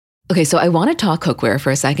Okay, so I want to talk cookware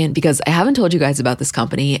for a second because I haven't told you guys about this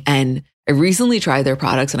company, and I recently tried their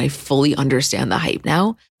products and I fully understand the hype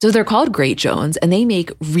now. So they're called Great Jones, and they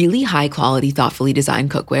make really high quality, thoughtfully designed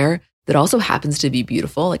cookware that also happens to be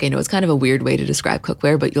beautiful. Like, I know it's kind of a weird way to describe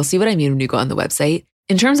cookware, but you'll see what I mean when you go on the website.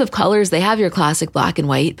 In terms of colors, they have your classic black and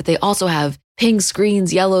white, but they also have pinks,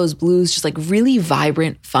 greens, yellows, blues, just like really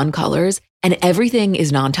vibrant, fun colors. And everything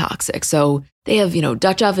is non-toxic. So they have,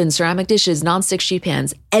 Dutch ovens, ceramic dishes, non-stick sheet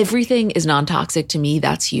pans. Everything is non-toxic. To me,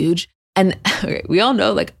 that's huge. And okay, we all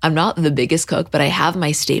know, like, I'm not the biggest cook, but I have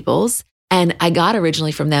my staples. And I got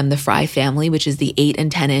originally from them the Fry family, which is the 8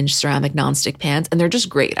 and 10-inch ceramic non-stick pans. And they're just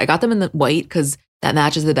great. I got them in the white because that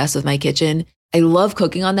matches the best with my kitchen. I love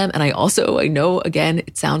cooking on them. And I know, again,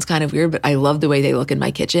 it sounds kind of weird, but I love the way they look in my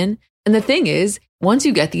kitchen. And the thing is, once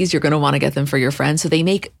you get these, you're going to want to get them for your friends. So they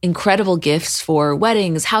make incredible gifts for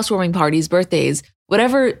weddings, housewarming parties, birthdays,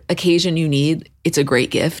 whatever occasion you need. It's a great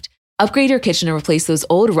gift. Upgrade your kitchen and replace those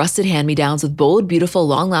old rusted hand-me-downs with bold, beautiful,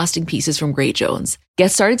 long-lasting pieces from Great Jones.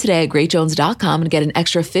 Get started today at greatjones.com and get an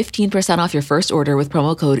extra 15% off your first order with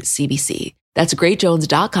promo code CBC. That's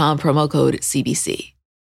greatjones.com, promo code CBC.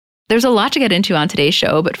 There's a lot to get into on today's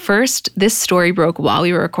show, but first, this story broke while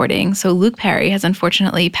we were recording. So Luke Perry has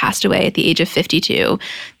unfortunately passed away at the age of 52,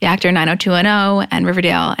 the actor 90210 and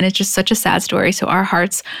Riverdale, and it's just such a sad story. So our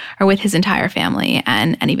hearts are with his entire family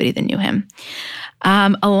and anybody that knew him.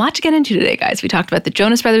 A lot to get into today, guys. We talked about the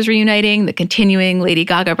Jonas Brothers reuniting, the continuing Lady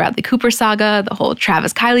Gaga, Bradley Cooper saga, the whole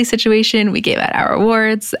Travis Kylie situation. We gave out our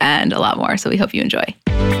awards and a lot more. So we hope you enjoy.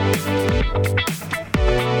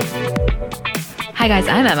 Hi guys,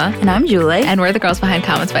 I'm Emma. And I'm Julie. And we're the girls behind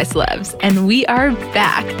Comments by Celebs. And we are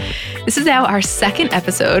back. This is now our second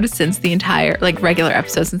episode since the entire, regular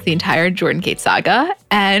episode since the entire Jordan Kate saga.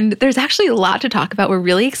 And there's actually a lot to talk about. We're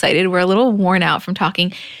really excited. We're a little worn out from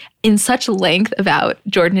talking in such length about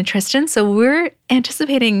Jordan and Tristan. So we're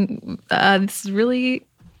anticipating this really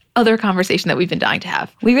other conversation that we've been dying to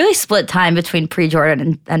have. We really split time between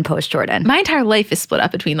pre-Jordan and post-Jordan. My entire life is split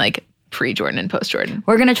up between pre-Jordan and post-Jordan.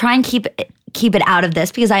 We're going to try and keep it out of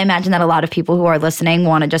this because I imagine that a lot of people who are listening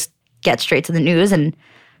want to just get straight to the news, and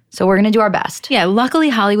so we're going to do our best. Yeah, luckily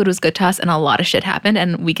Hollywood was good to us and a lot of shit happened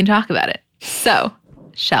and we can talk about it. So,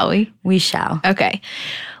 shall we? We shall. Okay.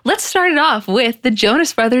 Let's start it off with the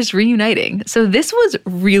Jonas Brothers reuniting. So this was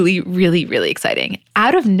really, really, really exciting.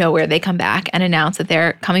 Out of nowhere, they come back and announce that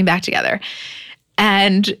they're coming back together.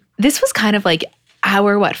 And this was kind of like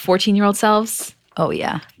our, 14-year-old selves? Oh,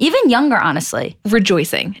 yeah. Even younger, honestly.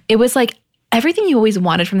 Rejoicing. It was like everything you always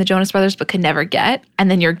wanted from the Jonas Brothers but could never get,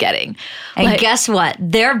 and then you're getting. And guess what?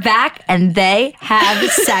 They're back and they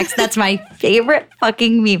have sex. That's my favorite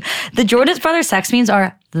fucking meme. The Jonas Brothers sex memes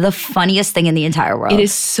are the funniest thing in the entire world. It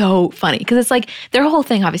is so funny because it's like their whole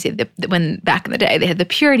thing, obviously, when back in the day, they had the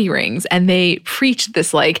purity rings and they preached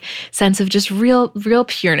this sense of just real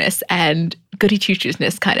pureness and goody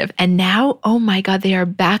two-shoesness kind of. And now, oh my God, they are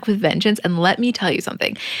back with vengeance. And let me tell you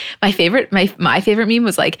something. My favorite meme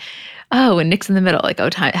was oh, and Nick's in the middle,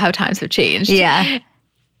 how times have changed. Yeah.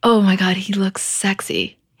 Oh my God, he looks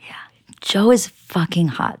sexy. Joe is fucking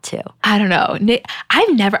hot too. I don't know. Nick,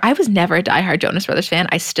 I was never a diehard Jonas Brothers fan.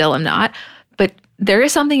 I still am not. But there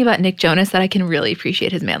is something about Nick Jonas that I can really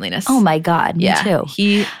appreciate his manliness. Oh my God, me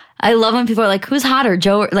too. I love when people are like, "Who's hotter,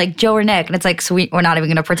 Joe or Nick?" And it's like, sweet. We're not even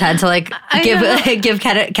going to pretend to give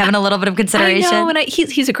Kevin a little bit of consideration. I know, and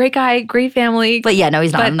he's a great guy, great family. But yeah, no,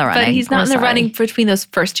 he's not in the running. But he's not in the running between those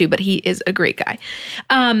first two. But he is a great guy.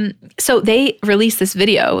 So they released this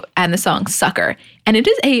video and the song "Sucker," and it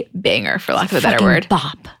is a banger, for lack of a better word.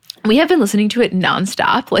 Bop. We have been listening to it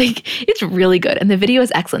nonstop. It's really good, and the video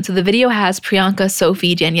is excellent. So the video has Priyanka,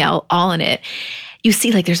 Sophie, Danielle all in it. You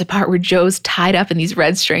see, there's a part where Joe's tied up in these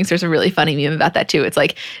red strings. There's a really funny meme about that, too. It's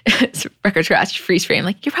it's record scratch, freeze frame.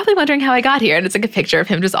 You're probably wondering how I got here. And it's a picture of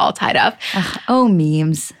him just all tied up. Oh,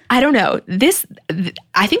 memes. I don't know.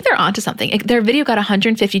 I think they're onto something. Their video got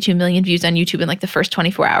 152 million views on YouTube in the first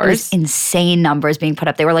 24 hours. It was insane numbers being put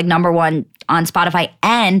up. They were number one on Spotify,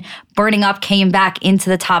 and Burning Up came back into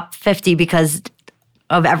the top 50 because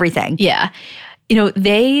of everything. Yeah.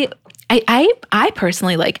 I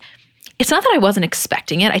personally it's not that I wasn't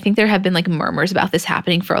expecting it. I think there have been murmurs about this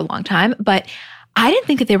happening for a long time, but I didn't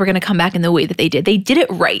think that they were going to come back in the way that they did. They did it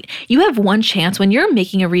right. You have one chance when you're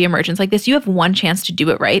making a reemergence like this, you have one chance to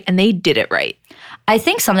do it right, and they did it right. I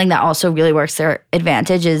think something that also really works their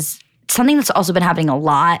advantage is something that's also been happening a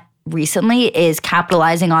lot recently is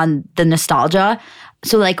capitalizing on the nostalgia.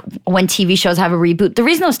 So when TV shows have a reboot, the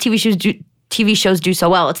reason those TV shows TV shows do so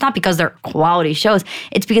well, it's not because they're quality shows.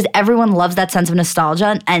 It's because everyone loves that sense of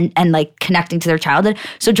nostalgia and like connecting to their childhood.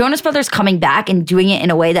 So Jonas Brothers coming back and doing it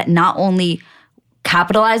in a way that not only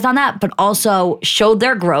capitalized on that, but also showed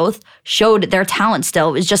their growth, showed their talent still.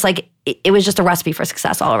 It was just like, it was just a recipe for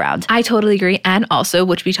success all around. I totally agree. And also,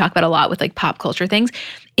 which we talk about a lot with like pop culture things,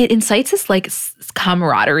 it incites this like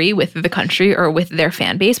camaraderie with the country or with their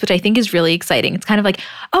fan base, which I think is really exciting. It's kind of like,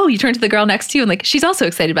 oh, you turn to the girl next to you and like, she's also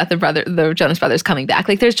excited about the Jonas Brothers coming back.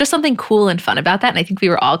 Like there's just something cool and fun about that. And I think we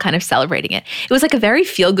were all kind of celebrating it. It was like a very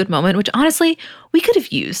feel-good moment, which honestly, we could have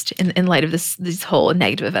used in light of these whole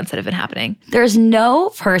negative events that have been happening. There's no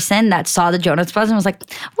person that saw the Jonas Brothers and was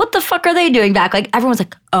like, what the fuck are they doing back? Like everyone's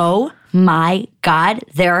like, oh my God,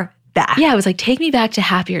 they're back. Yeah, it was like, take me back to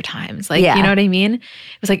happier times. Like, Yeah. you know what I mean? It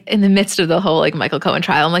was like in the midst of the whole like Michael Cohen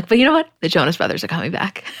trial, I'm like, but you know what? The Jonas Brothers are coming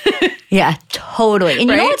back. Yeah, totally. And you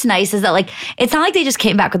know Right? what's nice is that like, it's not like they just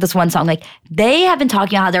came back with this one song. Like they have been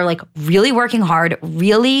talking about how they're like really working hard,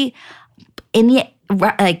 really in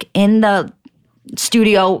the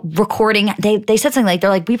studio recording. They said something like, they're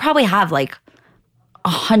like, we probably have like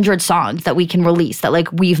 100 songs that we can release that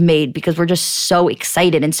like we've made because we're just so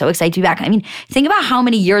excited and so excited to be back. I mean, think about how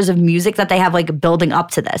many years of music that they have like building up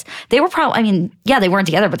to this. They were probably, I mean, yeah, they weren't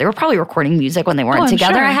together, but they were probably recording music when they weren't I'm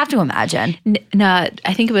together. sure. I have to imagine.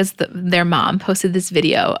 I think it was their mom posted this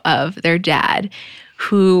video of their dad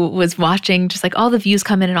who was watching just like all the views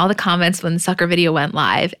come in and all the comments when the Sucker video went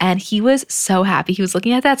live. And he was so happy. He was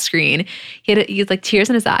looking at that screen. He had like tears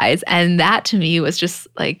in his eyes. And that to me was just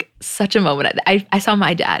like such a moment. I saw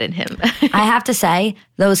my dad in him. I have to say,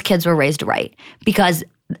 those kids were raised right because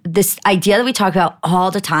this idea that we talk about all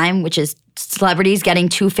the time, which is celebrities getting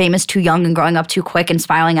too famous, too young, and growing up too quick and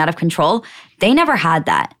spiraling out of control, they never had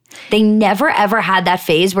that. They never, ever had that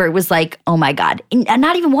phase where it was like, oh my God. And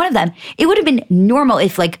not even one of them. It would have been normal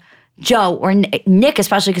if like Joe or Nick,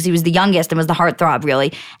 especially because he was the youngest and was the heartthrob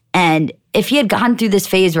really. And if he had gone through this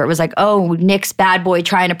phase where it was like, oh, Nick's bad boy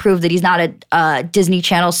trying to prove that he's not a Disney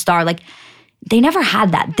Channel star, like they never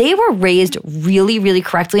had that. They were raised really, really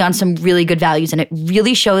correctly on some really good values. And it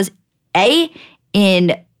really shows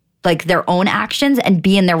in like their own actions and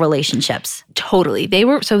be in their relationships. Totally. They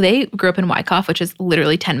grew up in Wyckoff, which is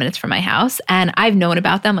literally 10 minutes from my house. And I've known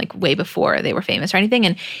about them like way before they were famous or anything.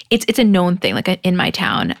 And it's a known thing like in my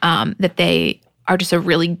town that they are just a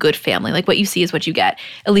really good family. Like what you see is what you get.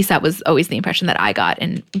 At least that was always the impression that I got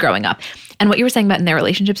in growing up. And what you were saying about in their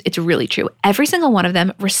relationships, it's really true. Every single one of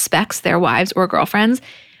them respects their wives or girlfriends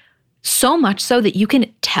so much so that you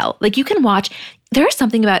can tell. Like you can watch. There is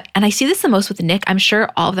something about, and I see this the most with Nick. I'm sure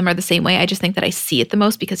all of them are the same way. I just think that I see it the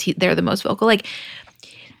most because they're the most vocal. Like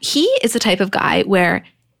he is the type of guy where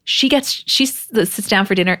she sits down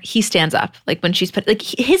for dinner. He stands up. Like when she's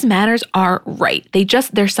his manners are right.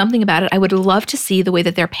 There's something about it. I would love to see the way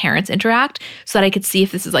that their parents interact so that I could see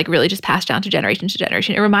if this is like really just passed down to generation to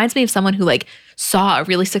generation. It reminds me of someone who like saw a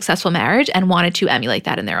really successful marriage and wanted to emulate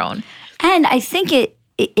that in their own. And I think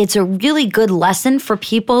it's a really good lesson for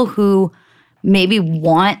people who maybe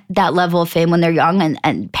want that level of fame when they're young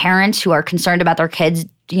and parents who are concerned about their kids,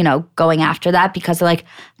 you know, going after that because they're like,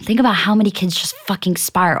 think about how many kids just fucking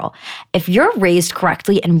spiral. If you're raised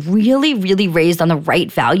correctly and really, really raised on the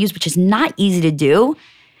right values, which is not easy to do,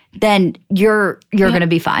 then you're going to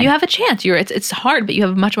be fine. You have a chance. It's hard, but you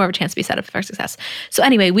have much more of a chance to be set up for success. So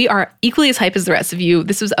anyway, we are equally as hype as the rest of you.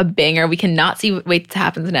 This was a banger. We cannot wait to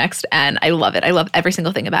happen next, and I love it. I love every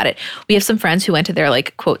single thing about it. We have some friends who went to their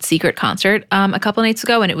like quote secret concert a couple nights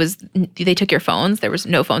ago, and they took your phones. There was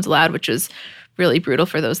no phones allowed, which was really brutal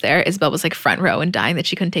for those there. Isabel was like front row and dying that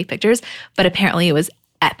she couldn't take pictures, but apparently it was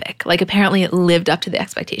epic. Like apparently it lived up to the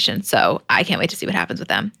expectation. So I can't wait to see what happens with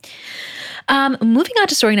them. Moving on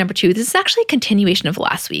to story number 2, this is actually a continuation of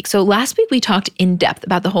last week. So last week we talked in depth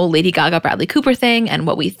about the whole Lady Gaga, Bradley Cooper thing and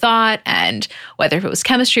what we thought and whether if it was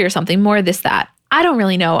chemistry or something more, this, that. I don't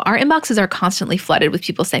really know. Our inboxes are constantly flooded with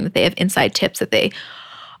people saying that they have inside tips, that they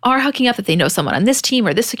are hooking up, that they know someone on this team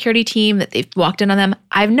or this security team, that they've walked in on them.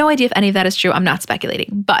 I have no idea if any of that is true. I'm not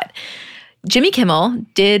speculating. But Jimmy Kimmel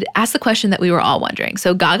did ask the question that we were all wondering.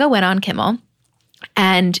 So Gaga went on Kimmel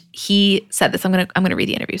and he said this. I'm gonna read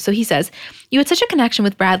the interview. So he says, "You had such a connection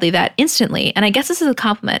with Bradley that instantly, and I guess this is a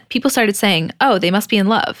compliment, people started saying, oh, they must be in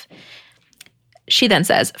love." She then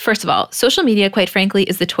says, "First of all, social media, quite frankly,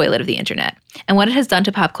 is the toilet of the internet. And what it has done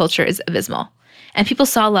to pop culture is abysmal. And people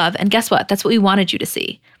saw love, and guess what? That's what we wanted you to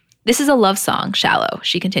see. This is a love song, Shallow,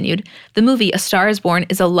 she continued. The movie, A Star is Born,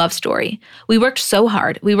 is a love story. We worked so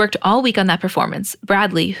hard. We worked all week on that performance.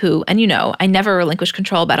 Bradley, who, and you know, I never relinquish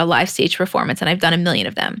control about a live stage performance, and I've done a million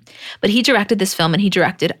of them. But he directed this film, and he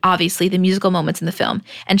directed, obviously, the musical moments in the film,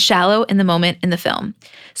 and Shallow in the moment in the film.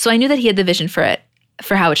 So I knew that he had the vision for it,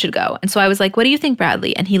 for how it should go. And so I was like, what do you think,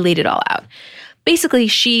 Bradley? And he laid it all out. Basically,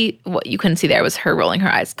 what you couldn't see there was her rolling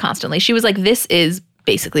her eyes constantly. She was like, this is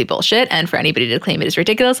basically bullshit, and for anybody to claim it is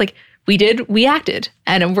ridiculous, like we acted,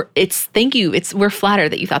 and thank you. We're flattered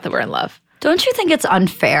that you thought that we're in love. Don't you think it's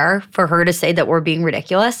unfair for her to say that we're being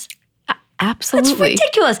ridiculous? Absolutely. That's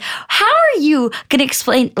ridiculous. How are you gonna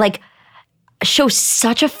explain, like, show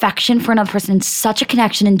such affection for another person and such a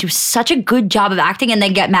connection and do such a good job of acting and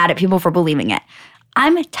then get mad at people for believing it?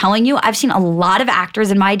 I'm telling you, I've seen a lot of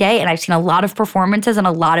actors in my day, and I've seen a lot of performances and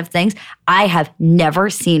a lot of things. I have never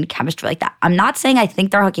seen chemistry like that. I'm not saying I think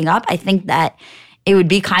they're hooking up. I think that it would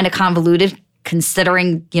be kind of convoluted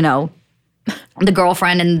considering, you know, the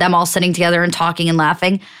girlfriend and them all sitting together and talking and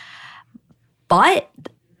laughing. But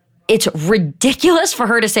it's ridiculous for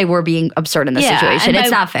her to say we're being absurd in this situation. It's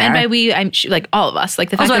not fair. And by we, I'm like all of us.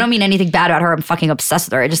 Like the fact also, I don't mean anything bad about her. I'm fucking obsessed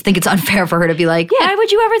with her. I just think it's unfair for her to be like, why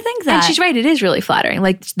would you ever think that? And she's right. It is really flattering.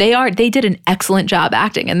 Like they did an excellent job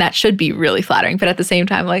acting, and that should be really flattering. But at the same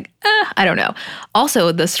time, like, I don't know.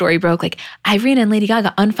 Also, the story broke, like, Irina and Lady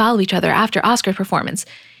Gaga unfollow each other after Oscar performance.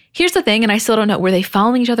 Here's the thing, and I still don't know. Were they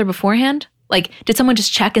following each other beforehand? Like, did someone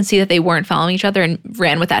just check and see that they weren't following each other and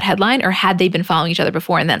ran with that headline? Or had they been following each other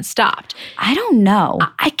before and then stopped? I don't know.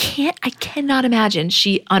 I cannot imagine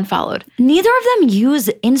she unfollowed. Neither of them use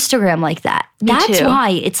Instagram like that. That's too. why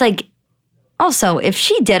it's like, also, if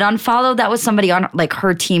she did unfollow, that was somebody on like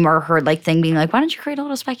her team or her like thing being like, why don't you create a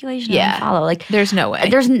little speculation and unfollow? Like, there's no way.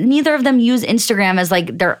 Neither of them use Instagram as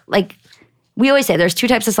like, they're like, we always say there's two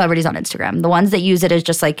types of celebrities on Instagram. The ones that use it as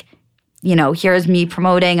just like, you know, here's me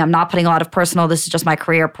promoting. I'm not putting a lot of personal. This is just my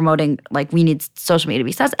career promoting. Like, we need social media to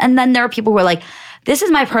be sus. And then there are people who are like, this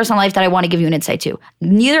is my personal life that I want to give you an insight to.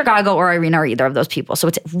 Neither Gaga or Irina are either of those people. So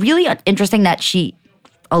it's really interesting that she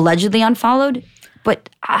allegedly unfollowed. But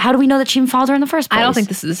how do we know that she even followed her in the first place? I don't think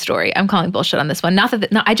this is a story. I'm calling bullshit on this one.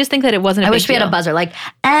 I just think that it wasn't a big wish we had a buzzer like,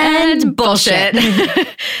 and bullshit.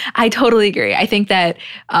 I totally agree. I think that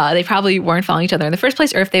they probably weren't following each other in the first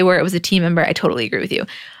place, or if they were, it was a team member. I totally agree with you.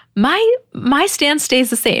 My stance stays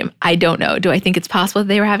the same. I don't know. Do I think it's possible that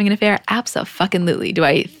they were having an affair? Abso-fucking-lutely. Do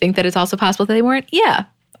I think that it's also possible that they weren't? Yeah.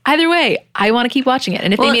 Either way, I want to keep watching it.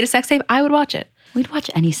 And if they made a sex tape, I would watch it. We'd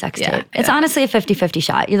watch any sex tape. It's honestly a 50-50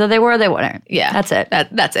 shot. Either they were or they weren't. Yeah. That's it.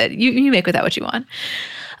 That's it. You make with that what you want.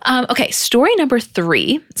 Okay, story number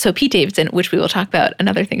 3. So Pete Davidson, which we will talk about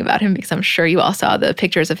another thing about him because I'm sure you all saw the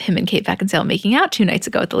pictures of him and Kate Beckinsale making out 2 nights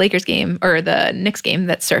ago at the Lakers game or the Knicks game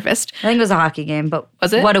that surfaced. I think it was a hockey game, but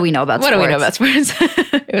was it? What do we know about sports? What do we know about sports?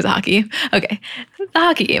 It was hockey. Okay, the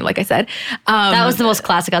hockey game, like I said. That was the most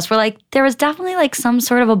classic us. We're like, there was definitely like some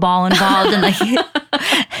sort of a ball involved and like...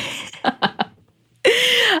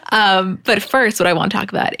 But first, what I want to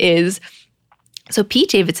talk about is... So Pete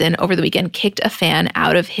Davidson over the weekend kicked a fan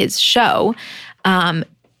out of his show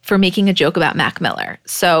for making a joke about Mac Miller.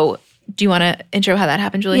 So do you want to intro how that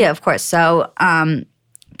happened, Julie? Yeah, of course. So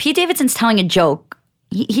Pete Davidson's telling a joke.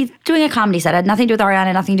 He's doing a comedy set. It had nothing to do with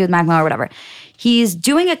Ariana, nothing to do with Mac Miller or whatever. He's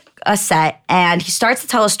doing a set and he starts to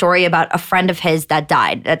tell a story about a friend of his that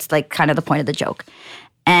died. That's like kind of the point of the joke.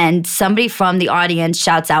 And somebody from the audience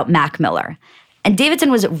shouts out Mac Miller. And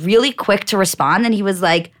Davidson was really quick to respond and he was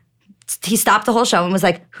like, he stopped the whole show and was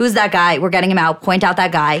like, who's that guy? We're getting him out. Point out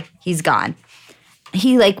that guy. He's gone.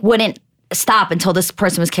 He like wouldn't stop until this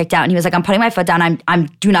person was kicked out. And he was like, I'm putting my foot down. I'm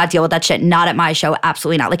do not deal with that shit. Not at my show.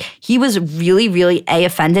 Absolutely not. Like he was really, really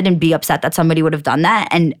offended and upset that somebody would have done that.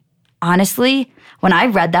 And honestly, when I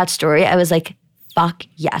read that story, I was like, fuck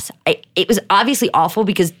yes. It was obviously awful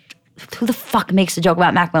because who the fuck makes a joke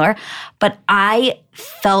about Mac Miller? But I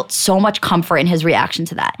felt so much comfort in his reaction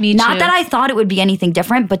to that. Me too. Not that I thought it would be anything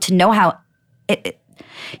different, but to know how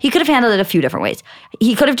he could have handled it a few different ways.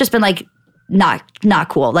 He could have just been like, not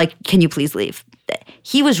cool. Like, can you please leave?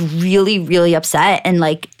 He was really, really upset and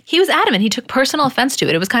like he was adamant. He took personal offense to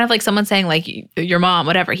it. It was kind of like someone saying like your mom,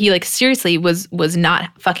 whatever. He like seriously was not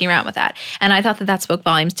fucking around with that. And I thought that spoke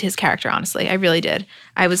volumes to his character. Honestly, I really did.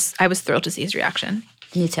 I was thrilled to see his reaction.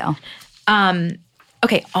 Me too.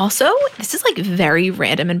 Okay, also, this is like very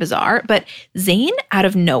random and bizarre, but Zayn out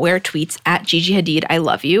of nowhere tweets at Gigi Hadid, I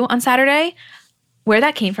love you on Saturday. Where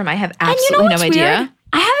that came from, I have absolutely no idea. Weird?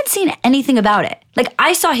 I haven't seen anything about it. Like,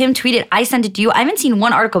 I saw him tweet it. I sent it to you. I haven't seen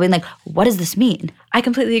one article being like, what does this mean? I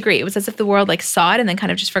completely agree. It was as if the world like saw it and then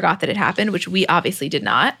kind of just forgot that it happened, which we obviously did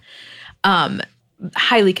not.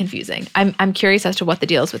 highly confusing. I'm curious as to what the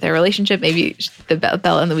deal is with their relationship. Maybe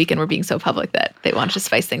Bella and The Weeknd were being so public that they wanted to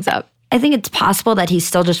spice things up. I think it's possible that he's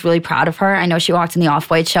still just really proud of her. I know she walked in the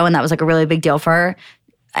Off-White show and that was like a really big deal for her.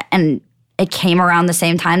 And it came around the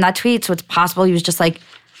same time, that tweet. So it's possible he was just like,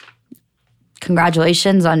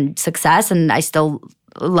 congratulations on success, and I still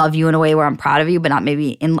love you in a way where I'm proud of you, but not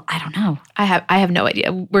maybe I don't know. I have no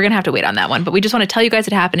idea. We're going to have to wait on that one. But we just want to tell you guys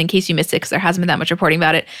it happened in case you missed it, because there hasn't been that much reporting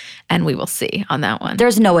about it. And we will see on that one.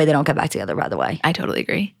 There's no way they don't get back together, by the way. I totally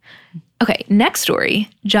agree. Okay, next story.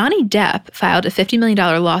 Johnny Depp filed a $50 million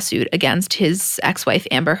lawsuit against his ex-wife,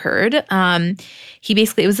 Amber Heard.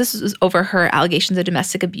 This was over her allegations of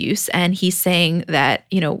domestic abuse. And he's saying that,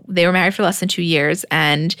 they were married for less than 2 years,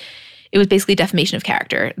 and it was basically defamation of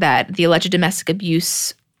character, that the alleged domestic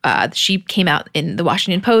abuse, she came out in the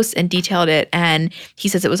Washington Post and detailed it, and he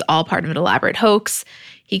says it was all part of an elaborate hoax.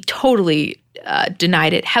 He totally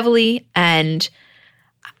denied it heavily, and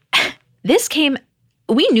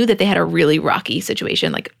we knew that they had a really rocky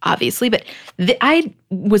situation, like, obviously, but I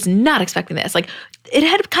was not expecting this. Like, it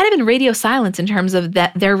had kind of been radio silence in terms of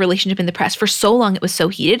their relationship in the press. For so long, it was so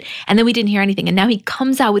heated, and then we didn't hear anything, and now he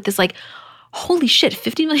comes out with this, like, holy shit,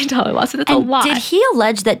 $50 million lawsuit. That's a lot. Did he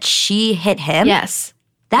allege that she hit him? Yes.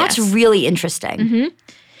 That's really interesting. Mm-hmm.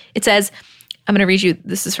 It says, I'm going to read you,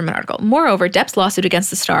 this is from an article. Moreover, Depp's lawsuit against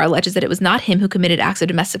the star alleges that it was not him who committed acts of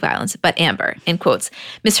domestic violence, but Amber, in quotes.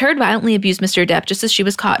 Ms. Heard violently abused Mr. Depp just as she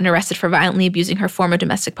was caught and arrested for violently abusing her former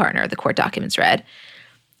domestic partner, the court documents read.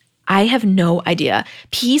 I have no idea.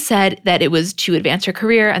 He said that it was to advance her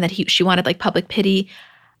career and that she wanted like public pity.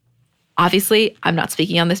 Obviously, I'm not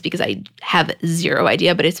speaking on this because I have zero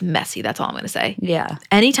idea, but it's messy. That's all I'm going to say. Yeah.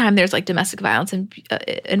 Anytime there's like domestic violence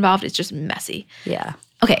involved, it's just messy. Yeah.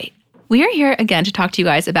 Okay. We are here again to talk to you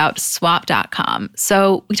guys about swap.com.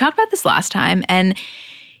 So we talked about this last time, and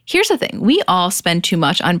here's the thing. We all spend too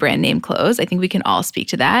much on brand name clothes. I think we can all speak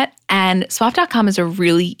to that. And swap.com is a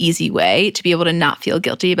really easy way to be able to not feel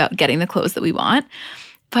guilty about getting the clothes that we want.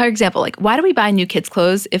 For example, like, why do we buy new kids'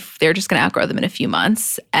 clothes if they're just going to outgrow them in a few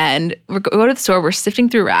months? And we go to the store, we're sifting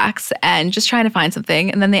through racks and just trying to find something,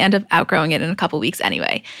 and then they end up outgrowing it in a couple weeks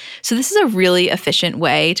anyway. So this is a really efficient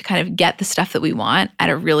way to kind of get the stuff that we want at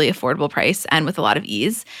a really affordable price and with a lot of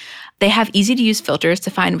ease. They have easy-to-use filters to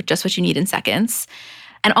find just what you need in seconds.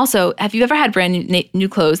 And also, have you ever had brand new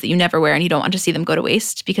clothes that you never wear and you don't want to see them go to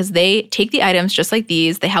waste? Because they take the items just like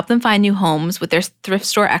these, they help them find new homes with their thrift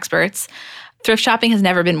store experts. Thrift shopping has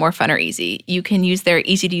never been more fun or easy. You can use their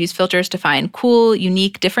easy-to-use filters to find cool,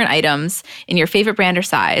 unique, different items in your favorite brand or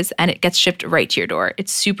size, and it gets shipped right to your door.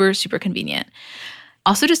 It's super, super convenient.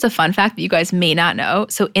 Also, just a fun fact that you guys may not know.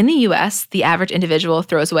 So in the US, the average individual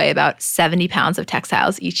throws away about 70 pounds of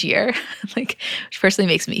textiles each year, which personally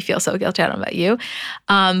makes me feel so guilty. I don't know about you.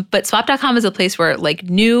 But swap.com is a place where like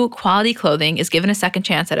new quality clothing is given a second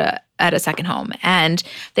chance at a second home. And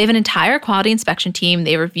they have an entire quality inspection team.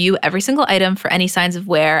 They review every single item for any signs of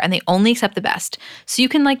wear, and they only accept the best. So you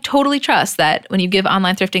can like totally trust that when you give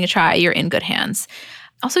online thrifting a try, you're in good hands.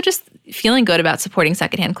 Also, just feeling good about supporting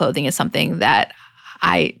secondhand clothing is something that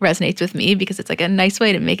resonates with me because it's like a nice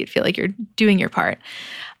way to make it feel like you're doing your part.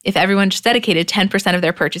 If everyone just dedicated 10% of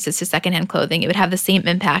their purchases to secondhand clothing, it would have the same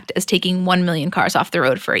impact as taking 1 million cars off the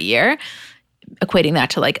road for a year, equating that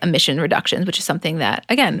to like emission reductions, which is something that,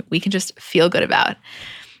 again, we can just feel good about.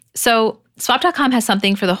 So swap.com has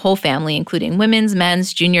something for the whole family, including women's,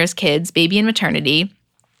 men's, juniors, kids, baby, and maternity.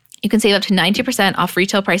 You can save up to 90% off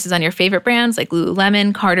retail prices on your favorite brands like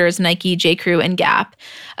Lululemon, Carter's, Nike, J.Crew, and Gap.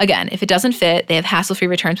 Again, if it doesn't fit, they have hassle-free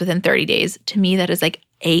returns within 30 days. To me, that is like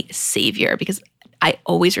a savior because I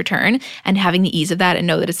always return, and having the ease of that and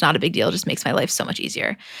know that it's not a big deal just makes my life so much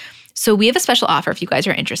easier. So we have a special offer if you guys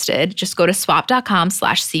are interested. Just go to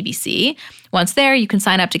swap.com/CBC. Once there, you can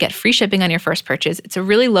sign up to get free shipping on your first purchase. It's a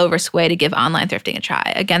really low-risk way to give online thrifting a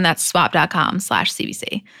try. Again, that's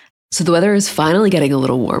swap.com/CBC. So the weather is finally getting a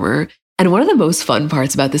little warmer. And one of the most fun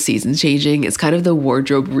parts about the seasons changing is kind of the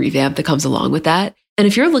wardrobe revamp that comes along with that. And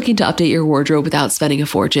if you're looking to update your wardrobe without spending a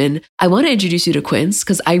fortune, I want to introduce you to Quince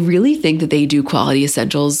because I really think that they do quality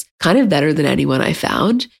essentials kind of better than anyone I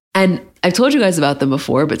found. And I've told you guys about them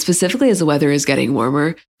before, but specifically as the weather is getting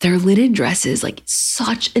warmer, their linen dresses, like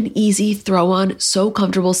such an easy throw on, so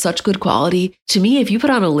comfortable, such good quality. To me, if you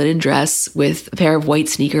put on a linen dress with a pair of white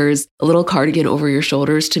sneakers, a little cardigan over your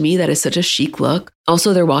shoulders, to me, that is such a chic look.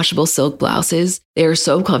 Also, their washable silk blouses, they are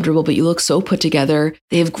so comfortable, but you look so put together.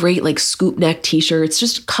 They have great like scoop neck t-shirts,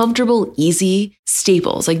 just comfortable, easy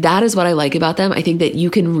staples. Like that is what I like about them. I think that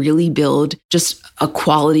you can really build just a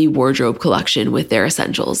quality wardrobe collection with their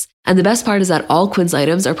essentials. And the best part is that all Quince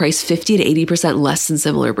items are priced 50 to 80% less than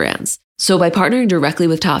similar brands. So by partnering directly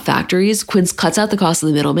with top factories, Quince cuts out the cost of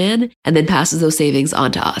the middleman and then passes those savings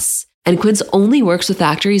on to us. And Quince only works with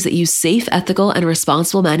factories that use safe, ethical, and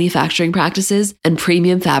responsible manufacturing practices and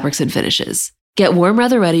premium fabrics and finishes. Get warm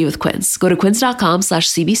weather ready with Quince. Go to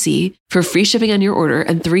quince.com/CBC for free shipping on your order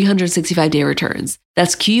and 365-day returns.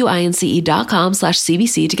 That's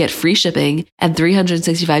QUINCE.com/CBC to get free shipping and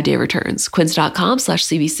 365-day returns.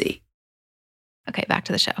 Quince.com/CBC. Okay, back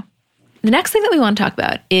to the show. The next thing that we want to talk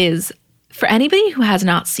about is, for anybody who has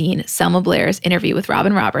not seen Selma Blair's interview with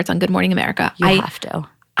Robin Roberts on Good Morning America, You have to.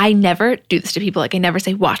 I never do this to people. Like, I never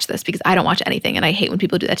say, watch this, because I don't watch anything, and I hate when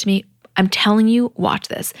people do that to me. I'm telling you, watch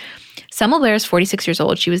this. Selma Blair is 46 years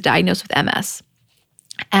old. She was diagnosed with MS.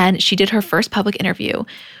 And she did her first public interview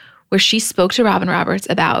where she spoke to Robin Roberts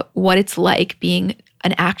about what it's like being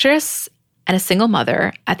an actress and a single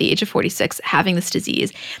mother at the age of 46 having this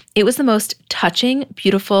disease. It was the most touching,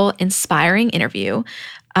 beautiful, inspiring interview.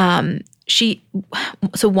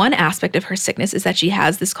 So one aspect of her sickness is that she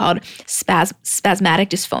has this called spasmatic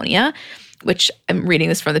dysphonia, which I'm reading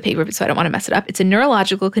this from the paper, so I don't want to mess it up. It's a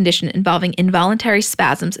neurological condition involving involuntary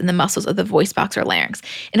spasms in the muscles of the voice box or larynx.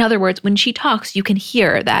 In other words, when she talks, you can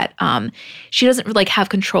hear that she doesn't like have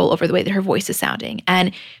control over the way that her voice is sounding.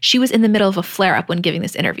 And she was in the middle of a flare-up when giving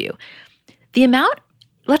this interview. The amount,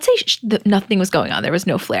 let's say nothing was going on, there was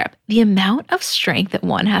no flare-up. The amount of strength that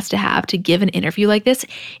one has to give an interview like this,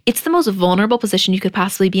 it's the most vulnerable position you could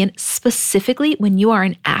possibly be in, specifically when you are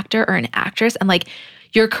an actor or an actress and like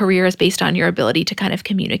your career is based on your ability to kind of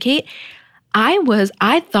communicate.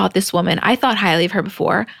 I thought this woman, I thought highly of her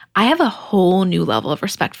before. I have a whole new level of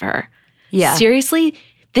respect for her. Yeah. Seriously,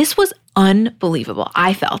 this was unbelievable.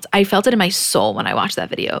 I felt it in my soul when I watched that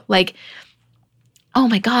video. Like, oh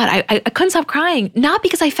my God, I couldn't stop crying. Not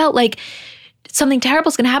because I felt like something terrible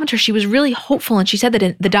is going to happen to her. She was really hopeful, and she said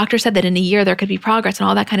that the doctor said that in a year there could be progress and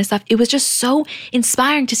all that kind of stuff. It was just so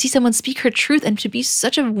inspiring to see someone speak her truth and to be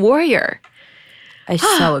such a warrior. I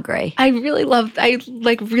so agree. I really love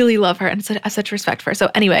her and such respect for her. So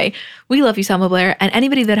anyway, we love you, Selma Blair. And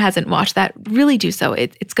anybody that hasn't watched that, really do so.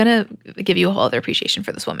 It's going to give you a whole other appreciation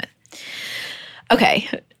for this woman. Okay,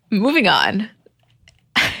 moving on.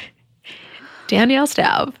 Danielle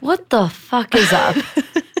Staub. What the fuck is up?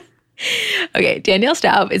 Okay, Danielle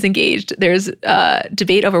Staub is engaged. There's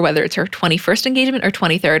debate over whether it's her 21st engagement or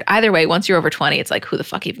 23rd. Either way, once you're over 20, it's like, who the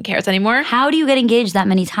fuck even cares anymore? How do you get engaged that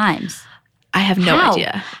many times? I have no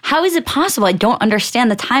idea. How is it possible? I don't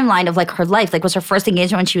understand the timeline of like her life. Like, was her first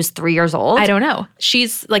engagement when she was 3 years old? I don't know.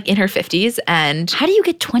 She's like in her 50s, and how do you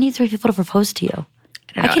get 23 people to propose to you?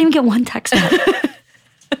 I can't even get one text back.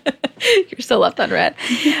 You're still left unread.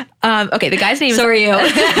 Okay, the guy's name is... So are you.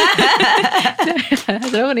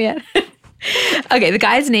 Okay, the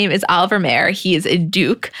guy's name is Oliver Mayer. He is a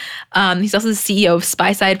Duke. He's also the CEO of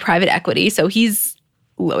Spyside Private Equity, so he's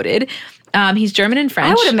loaded. He's German and French.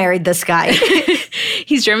 I would have married this guy.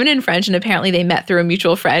 He's German and French, and apparently they met through a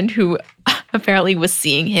mutual friend who apparently was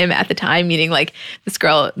seeing him at the time, meaning like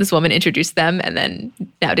this woman introduced them, and then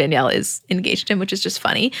now Danielle is engaged to him, which is just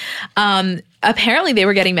funny. Apparently they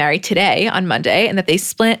were getting married today on Monday, and that they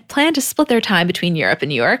plan to split their time between Europe and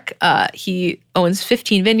New York. He owns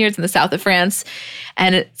 15 vineyards in the south of France,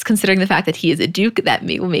 and it's considering the fact that he is a duke that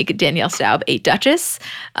will make Danielle Staub a duchess.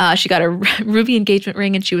 She got a ruby engagement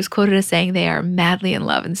ring, and she was quoted as saying they are madly in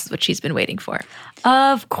love, and this is what she's been waiting for.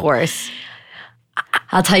 Of course.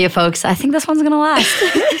 I'll tell you, folks, I think this one's going to last.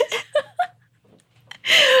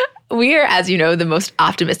 We are, as you know, the most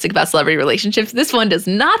optimistic about celebrity relationships. This one does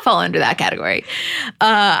not fall under that category.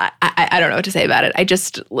 I don't know what to say about it. I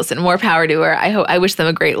just, listen, more power to her. I wish them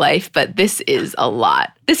a great life, but this is a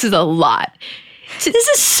lot. This is a lot. This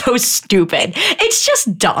is so stupid. It's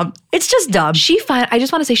just dumb. It's just dumb. I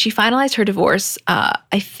just want to say she finalized her divorce,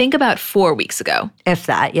 I think about 4 weeks ago. If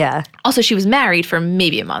that, yeah. Also, she was married for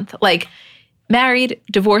maybe a month. Like, married,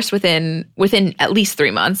 divorced within at least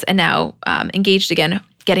 3 months, and now engaged again,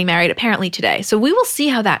 getting married apparently today. So we will see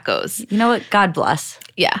how that goes. You know what? God bless.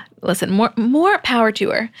 Yeah. Listen, more power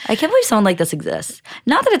to her. I can't believe someone like this exists.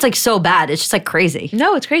 Not that it's like so bad. It's just like crazy.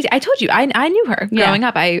 No, it's crazy. I told you, I knew her growing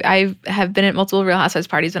up. I have been at multiple Real Housewives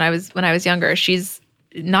parties when I was younger. She's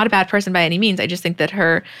not a bad person by any means. I just think that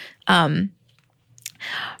her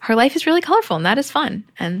life is really colorful, and that is fun.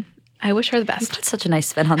 And I wish her the best. You put such a nice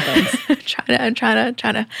spin on things. trying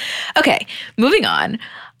to. Okay, moving on.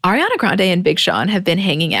 Ariana Grande and Big Sean have been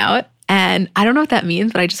hanging out, and I don't know what that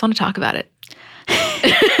means, but I just want to talk about it.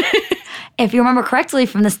 If you remember correctly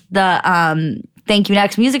from the Thank You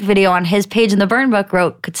Next music video on his page in the Burn Book,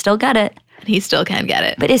 wrote, could still get it. And he still can get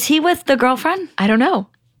it. But is he with the girlfriend? I don't know.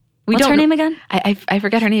 What's her name again? I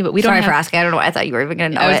forget her name, but we don't Sorry for asking. I don't know. I thought you were even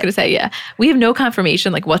going to know I was it. going to say, yeah. We have no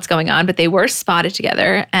confirmation like what's going on, but they were spotted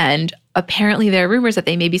together. And apparently there are rumors that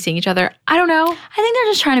they may be seeing each other. I don't know. I think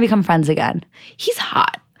they're just trying to become friends again. He's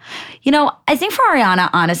hot. You know, I think for Ariana,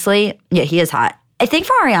 honestly, yeah, he is hot. I think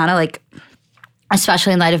for Ariana, like,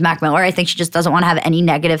 especially in light of Mac Miller, I think she just doesn't want to have any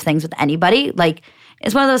negative things with anybody. Like,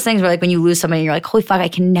 it's one of those things where, like, when you lose somebody, you're like, holy fuck, I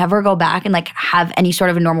can never go back and, like, have any sort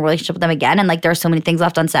of a normal relationship with them again. And, like, there are so many things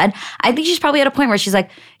left unsaid. I think she's probably at a point where she's like,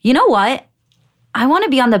 you know what? I want to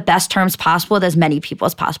be on the best terms possible with as many people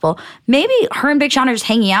as possible. Maybe her and Big Sean are just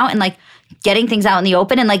hanging out and, like, getting things out in the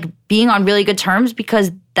open and, like, being on really good terms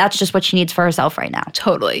because that's just what she needs for herself right now.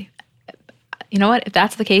 Totally. You know what? If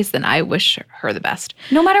that's the case, then I wish her the best.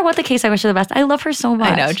 No matter what the case, I wish her the best. I love her so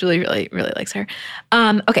much. I know. Julie really, really likes her.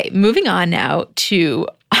 Okay, moving on now to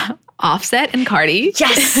Offset and Cardi.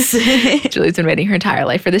 Yes. Julie's been waiting her entire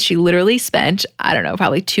life for this. She literally spent, I don't know,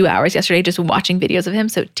 probably 2 hours yesterday just watching videos of him.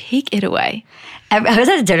 So take it away. I was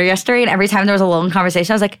at dinner yesterday, and every time there was a long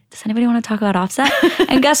conversation, I was like, does anybody want to talk about Offset?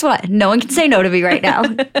 And guess what? No one can say no to me right now.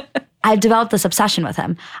 I've developed this obsession with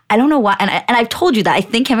him. I don't know why. And I've told you that. I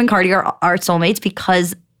think him and Cardi are soulmates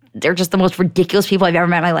because they're just the most ridiculous people I've ever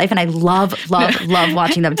met in my life. And I love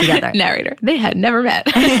watching them together. Narrator. They had never met.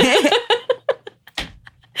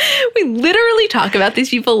 We literally talk about these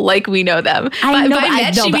people like we know them.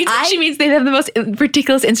 She means they have the most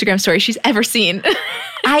ridiculous Instagram story she's ever seen.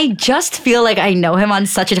 I just feel like I know him on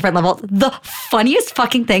such a different level. The funniest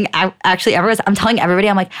fucking thing I actually ever was, I'm telling everybody,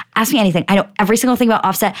 I'm like, ask me anything. I know every single thing about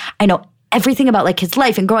Offset. I know everything about like his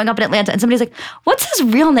life and growing up in Atlanta. And somebody's like, what's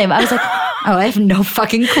his real name? I was like, oh, I have no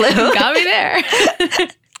fucking clue. Got me there.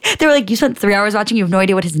 They were like, you spent 3 hours watching, you have no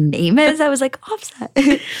idea what his name is? I was like, Offset.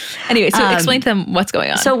 Anyway, so explain to them what's going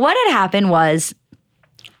on. So what had happened was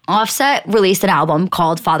Offset released an album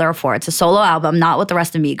called Father of Four. It's a solo album, not with the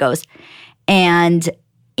rest of Migos. And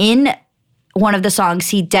in one of the songs,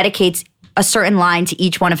 he dedicates a certain line to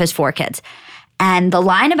each one of his 4 kids. And the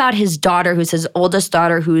line about his daughter, who's his oldest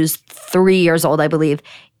daughter, who's 3 years old, I believe,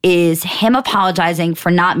 is him apologizing for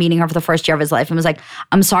not meeting her for the first year of his life and was like,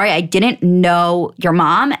 I'm sorry, I didn't know your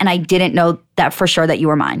mom and I didn't know that for sure that you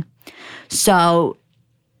were mine. So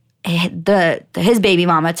his baby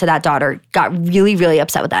mama to that daughter got really, really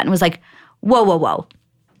upset with that and was like, whoa.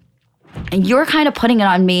 And you're kind of putting it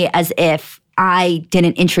on me as if I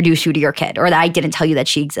didn't introduce you to your kid or that I didn't tell you that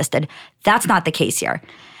she existed. That's not the case here.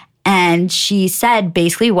 And she said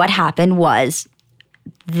basically what happened was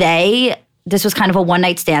this was kind of a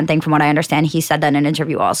one-night stand thing from what I understand. He said that in an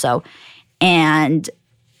interview also. And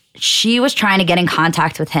she was trying to get in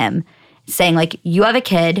contact with him saying like, you have a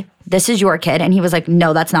kid, this is your kid. And he was like,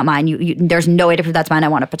 no, that's not mine. There's no way to prove that's mine. I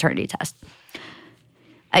want a paternity test.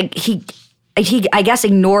 He I guess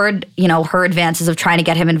ignored, her advances of trying to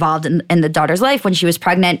get him involved in the daughter's life. When she was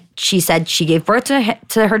pregnant, she said she gave birth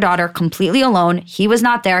to her daughter completely alone. He was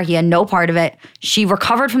not there. He had no part of it. She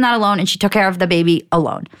recovered from that alone and she took care of the baby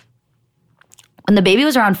alone. When the baby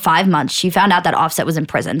was around 5 months, she found out that Offset was in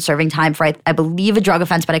prison, serving time for, I believe, a drug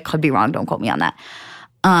offense, but I could be wrong. Don't quote me on that.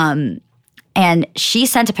 And she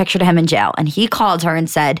sent a picture to him in jail, and he called her and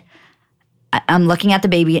said, I'm looking at the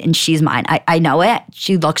baby, and she's mine. I know it.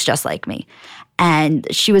 She looks just like me. And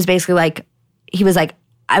she was basically like, he was like,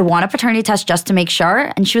 I want a paternity test just to make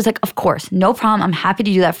sure. And she was like, of course, no problem. I'm happy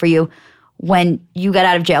to do that for you when you get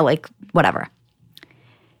out of jail, like, whatever.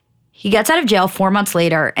 He gets out of jail 4 months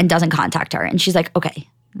later and doesn't contact her. And she's like, okay,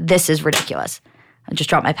 this is ridiculous. I just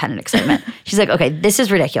dropped my pen in excitement. She's like, okay, this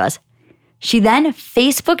is ridiculous. She then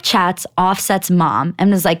Facebook chats Offset's mom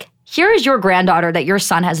and is like, here is your granddaughter that your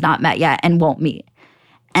son has not met yet and won't meet.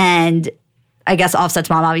 And I guess Offset's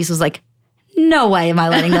mom obviously was like, no way am I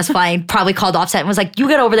letting this fly. Probably called Offset and was like, you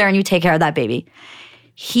get over there and you take care of that baby.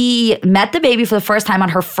 He met the baby for the first time on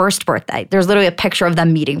her first birthday. There's literally a picture of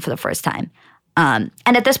them meeting for the first time. And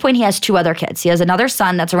at this point, he has 2 other kids. He has another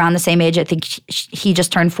son that's around the same age. I think he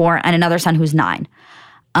just turned 4, and another son who's 9,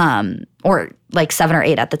 or like 7 or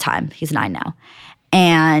 8 at the time. He's 9 now.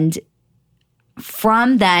 And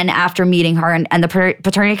from then, after meeting her, and the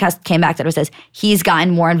paternity test came back that it says he's gotten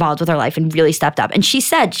more involved with her life and really stepped up. And she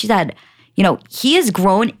said, he has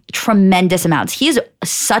grown tremendous amounts. He is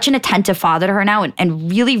such an attentive father to her now and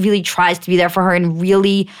really, really tries to be there for her and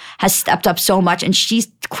really has stepped up so much. And she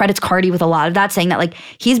credits Cardi with a lot of that, saying that, like,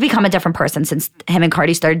 he's become a different person since him and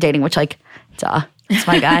Cardi started dating, which, like, duh, it's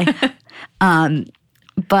my guy.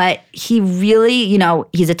 But he really,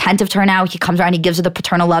 he's attentive to her now. He comes around, he gives her the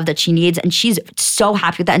paternal love that she needs, and she's so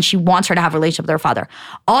happy with that, and she wants her to have a relationship with her father.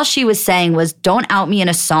 All she was saying was, don't out me in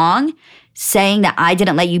a song saying that I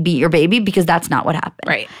didn't let you beat your baby, because that's not what happened.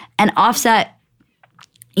 Right. And Offset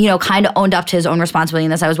kind of owned up to his own responsibility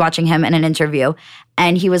in this. I was watching him in an interview,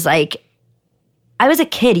 and he was like, I was a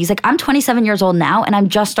kid. He's like, I'm 27 years old now, and I'm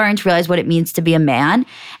just starting to realize what it means to be a man.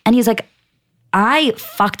 And he's like, I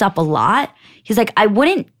fucked up a lot. He's like, I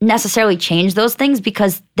wouldn't necessarily change those things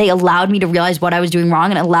because they allowed me to realize what I was doing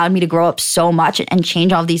wrong and allowed me to grow up so much and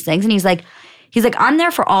change all these things. And he's like, I'm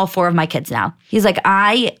there for all 4 of my kids now. He's like,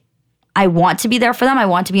 I want to be there for them. I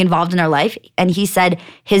want to be involved in their life. And he said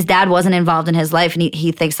his dad wasn't involved in his life, and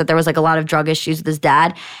he thinks that there was like a lot of drug issues with his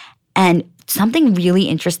dad. And something really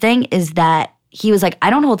interesting is that he was like, I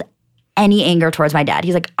don't hold any anger towards my dad.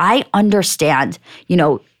 He's like, I understand,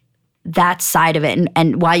 that side of it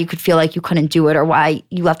and why you could feel like you couldn't do it or why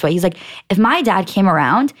you left away. He's like, if my dad came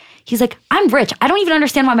around, he's like, I'm rich. I don't even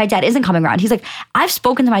understand why my dad isn't coming around. He's like, I've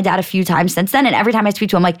spoken to my dad a few times since then, and every time I speak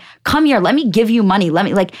to him, like, come here, let me give you money.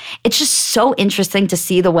 It's just so interesting to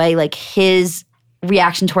see the way like his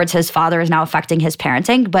reaction towards his father is now affecting his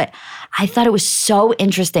parenting. But I thought it was so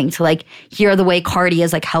interesting to like hear the way Cardi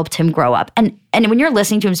has like helped him grow up. And when you're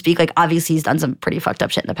listening to him speak, like obviously he's done some pretty fucked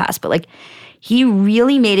up shit in the past, but like he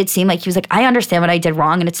really made it seem like he was like, I understand what I did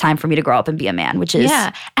wrong and it's time for me to grow up and be a man, which is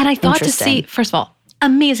And I thought to see, first of all,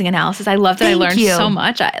 amazing analysis. I love that. I learned so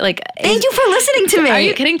much. Thank you for listening to me. Are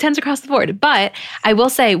you kidding? 10s across the board. But I will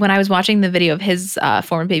say, when I was watching the video of his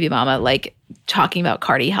former baby mama, like talking about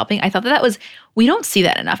Cardi helping, I thought that was, we don't see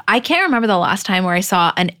that enough. I can't remember the last time where I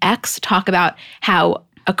saw an ex talk about how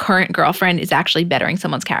a current girlfriend is actually bettering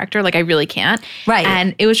someone's character. Like, I really can't. Right.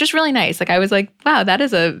 And it was just really nice. Like, I was like, wow, that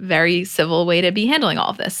is a very civil way to be handling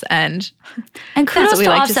all of this. And kudos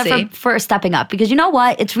to Offset for stepping up, because you know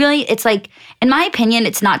what? It's like, in my opinion,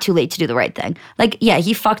 it's not too late to do the right thing. Like, yeah,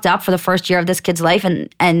 he fucked up for the first year of this kid's life,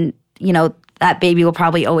 and that baby will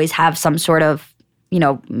probably always have some sort of,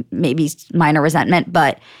 maybe minor resentment.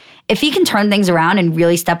 But if he can turn things around and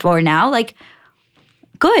really step forward now, like,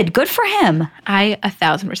 good for him. I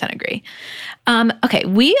 1,000% agree. Okay,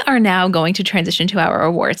 we are now going to transition to our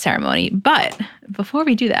award ceremony. But before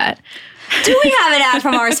we do that, do we have an ad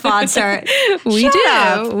from our sponsor? We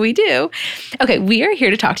do. Okay, we are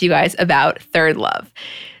here to talk to you guys about Third Love.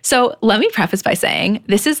 So let me preface by saying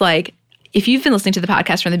this is like, if you've been listening to the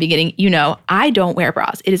podcast from the beginning, I don't wear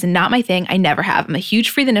bras. It is not my thing. I never have. I'm a huge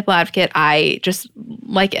free the nipple advocate. I just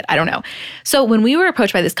like it. I don't know. So when we were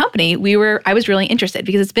approached by this company, I was really interested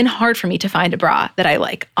because it's been hard for me to find a bra that I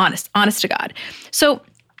like, honest to God. So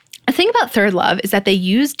the thing about Third Love is that they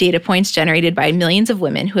use data points generated by millions of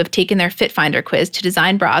women who have taken their Fit Finder quiz to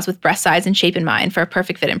design bras with breast size and shape in mind for a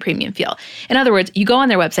perfect fit and premium feel. In other words, you go on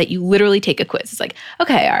their website, you literally take a quiz. It's like,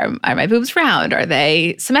 okay, are my boobs round? Are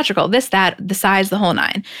they symmetrical? This, that, the size, the whole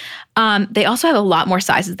nine. They also have a lot more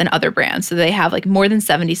sizes than other brands. So they have like more than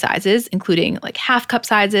 70 sizes, including like half cup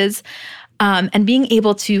sizes. And being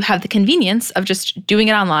able to have the convenience of just doing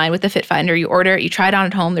it online with the Fit Finder. You order it, you try it on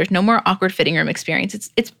at home. There's no more awkward fitting room experience.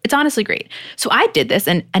 It's honestly great. So I did this,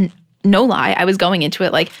 and no lie, I was going into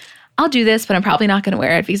it like, I'll do this, but I'm probably not going to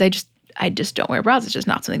wear it because I just don't wear bras. It's just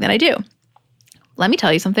not something that I do. Let me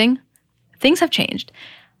tell you something. Things have changed.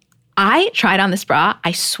 I tried on this bra,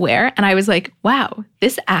 I swear, and I was like, wow,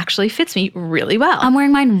 this actually fits me really well. I'm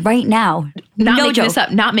wearing mine right now. Not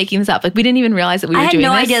making this up. Like, we didn't even realize that we were doing this.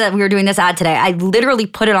 I had no idea that we were doing this ad today. I literally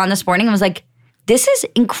put it on this morning and was like, this is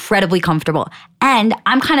incredibly comfortable. And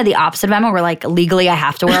I'm kind of the opposite of Emma, where like legally I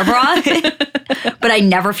have to wear a bra, but I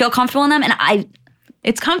never feel comfortable in them. And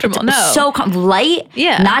it's comfortable. So light.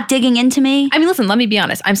 Yeah. Not digging into me. I mean, listen, let me be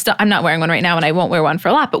honest. I'm not wearing one right now, and I won't wear one for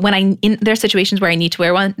a lot. But when there are situations where I need to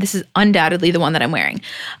wear one, this is undoubtedly the one that I'm wearing.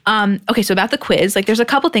 Okay, so about the quiz, like there's a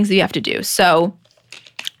couple things that you have to do. So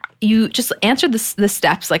you just answer the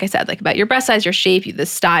steps, like I said, like about your breast size, your shape, the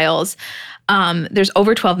styles. There's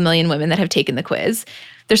over 12 million women that have taken the quiz.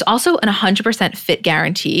 There's also an 100% fit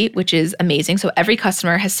guarantee, which is amazing. So every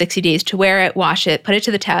customer has 60 days to wear it, wash it, put it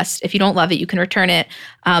to the test. If you don't love it, you can return it,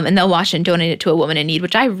 and they'll wash it and donate it to a woman in need,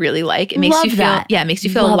 which I really like. It makes you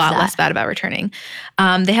feel a lot less bad about returning.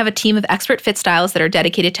 They have a team of expert fit stylists that are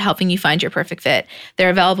dedicated to helping you find your perfect fit.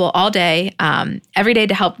 They're available all day, every day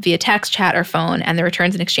to help via text, chat, or phone, and the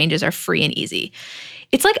returns and exchanges are free and easy.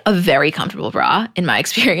 It's like a very comfortable bra in my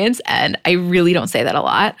experience, and I really don't say that a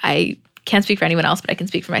lot. I can't speak for anyone else, but I can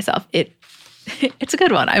speak for myself. It's a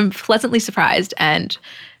good one. I'm pleasantly surprised, and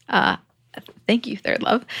thank you, Third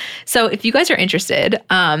Love. So if you guys are interested,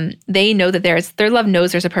 they know that Third Love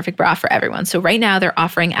knows there's a perfect bra for everyone. So right now they're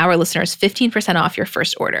offering our listeners 15% off your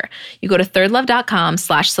first order. You go to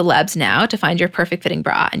thirdlove.com/celebs now to find your perfect fitting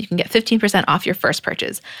bra, and you can get 15% off your first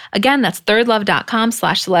purchase. Again, that's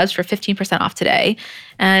thirdlove.com/celebs for 15% off today.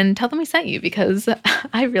 And tell them we sent you, because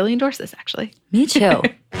I really endorse this, actually. Me too.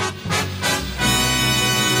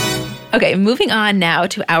 Okay, moving on now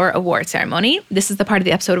to our award ceremony. This is the part of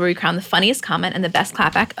the episode where we crown the funniest comment and the best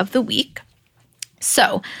clapback of the week.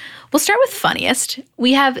 So we'll start with funniest.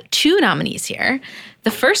 We have 2 nominees here.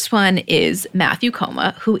 The first one is Matthew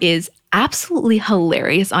Coma, who is absolutely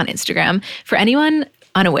hilarious on Instagram. For anyone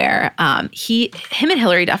unaware, him and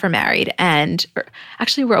Hillary Duff are married, and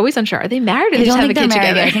actually we're always unsure. Are they married or they just have a kid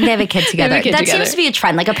together? I think they have a kid together. Seems to be a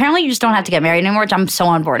trend. Like apparently you just don't have to get married anymore, which I'm so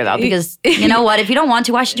on board about because you know what? If you don't want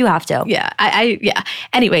to, why should you have to? Yeah, yeah.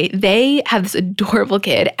 Anyway, they have this adorable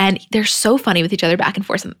kid, and they're so funny with each other back and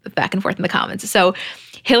forth in the comments. So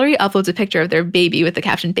Hillary uploads a picture of their baby with the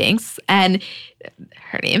caption Banks and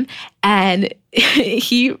her name, and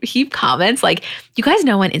he comments like, you guys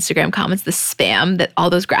know on Instagram comments the spam that all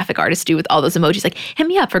those graphic artists do with all those emojis, like hit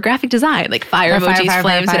me up for graphic design, like fire emojis,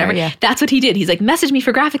 flames, whatever. Yeah. That's what he did. He's like, message me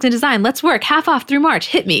for graphics and design. Let's work. Half off through March.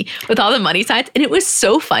 Hit me with all the money signs. And it was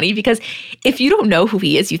so funny because if you don't know who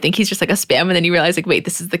he is, you think he's just like a spam, and then you realize like, wait,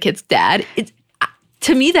 this is the kid's dad.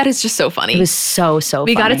 To me, that is just so funny. It was so funny.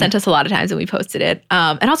 We got it sent us a lot of times and we posted it.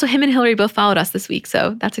 And also him and Hillary both followed us this week,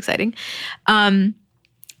 so that's exciting.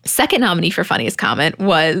 Second nominee for funniest comment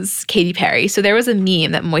was Katy Perry. So there was a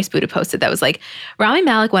meme that Moist Buddha posted that was like, Rami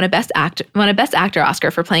Malek won a Best Actor Oscar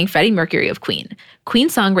for playing Freddie Mercury of Queen.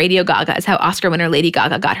 Queen's song Radio Gaga is how Oscar winner Lady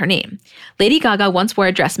Gaga got her name. Lady Gaga once wore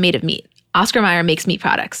a dress made of meat. Oscar Mayer makes meat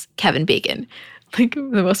products. Kevin Bacon. Like the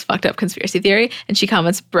most fucked up conspiracy theory. And she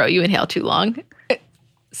comments, bro, you inhale too long.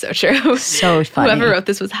 So true. So funny. Whoever wrote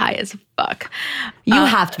this was high as fuck. You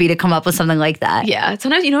have to be to come up with something like that. Yeah.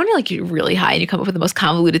 Sometimes, when you're really high and you come up with the most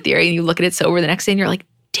convoluted theory and you look at it sober the next day and you're like,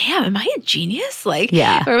 damn, am I a genius? Like,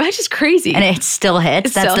 yeah. Or am I just crazy? And it still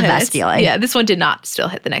hits. That's the best feeling. Yeah. This one did not still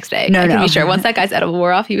hit the next day. No. I can be sure. Once that guy's edible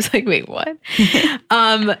wore off, he was like, wait, what?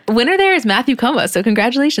 Winner there is Matthew Coma. So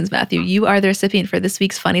congratulations, Matthew. You are the recipient for this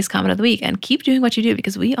week's funniest comment of the week. And keep doing what you do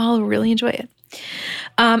because we all really enjoy it.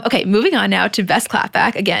 Okay, moving on now to Best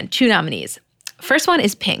Clapback. Again, 2 nominees. First one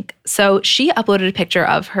is Pink. So she uploaded a picture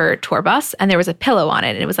of her tour bus and there was a pillow on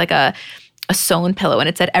it. And it was like a sewn pillow and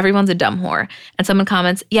it said, everyone's a dumb whore. And someone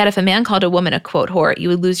comments, yet if a man called a woman a quote whore, you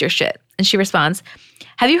would lose your shit. And she responds,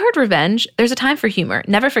 have you heard revenge? There's a time for humor.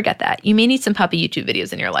 Never forget that. You may need some puppy YouTube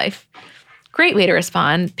videos in your life. Great way to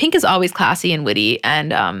respond. Pink is always classy and witty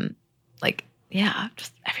and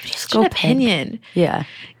just everybody has an opinion. Yeah.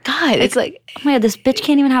 God, it's like, oh my God, this bitch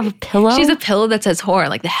can't even have a pillow. She's a pillow that says whore.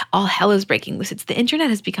 Like all hell is breaking loose. The internet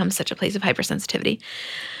has become such a place of hypersensitivity.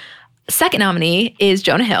 Second nominee is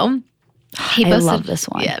Jonah Hill. I love this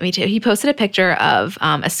one. Yeah, me too. He posted a picture of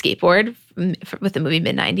a skateboard with the movie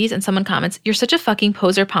Mid-90s, and someone comments, you're such a fucking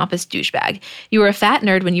poser, pompous douchebag. You were a fat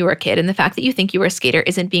nerd when you were a kid, and the fact that you think you were a skater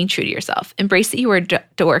isn't being true to yourself. Embrace that you were a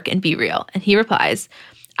dork and be real. And he replies,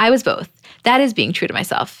 I was both. That is being true to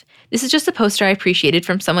myself. This is just a poster I appreciated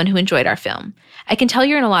from someone who enjoyed our film. I can tell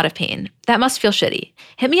you're in a lot of pain. That must feel shitty.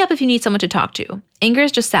 Hit me up if you need someone to talk to. Anger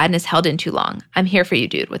is just sadness held in too long. I'm here for you,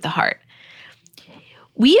 dude, with a heart.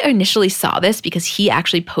 We initially saw this because he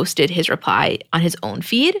actually posted his reply on his own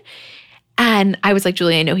feed. And I was like,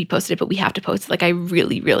 Julie, I know he posted it, but we have to post it. Like, I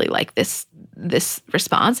really, really like this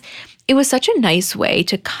response. It was such a nice way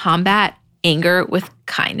to combat anger with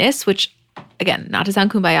kindness, which, again, not to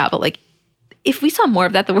sound kumbaya, but like, if we saw more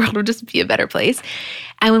of that, the world would just be a better place.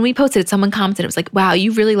 And when we posted it, someone commented, it was like, wow,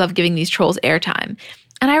 you really love giving these trolls airtime.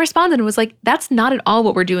 And I responded and was like, that's not at all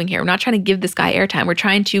what we're doing here. We're not trying to give this guy airtime. We're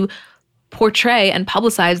trying to portray and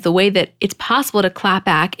publicize the way that it's possible to clap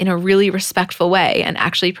back in a really respectful way and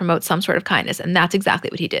actually promote some sort of kindness. And that's exactly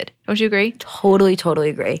what he did. Don't you agree? Totally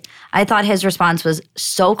agree. I thought his response was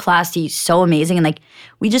so classy, so amazing. And like,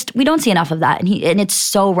 we don't see enough of that. And it's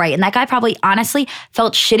so right. And that guy probably honestly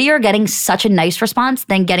felt shittier getting such a nice response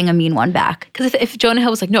than getting a mean one back. Because if Jonah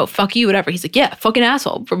Hill was like, no, fuck you, whatever, he's like, yeah, fucking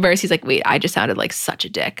asshole. Whereas he's like, wait, I just sounded like such a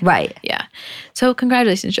dick. Right. Yeah. So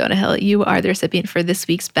congratulations, Jonah Hill. You are the recipient for this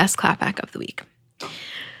week's Best Clapback of the Week.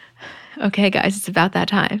 Okay, guys, it's about that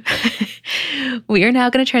time. We are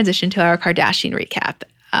now going to transition to our Kardashian recap.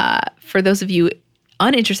 For those of you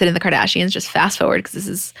uninterested in the Kardashians, just fast forward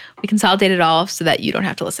because we consolidated it all so that you don't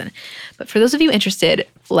have to listen. But for those of you interested,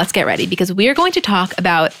 let's get ready because we are going to talk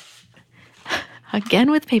about, again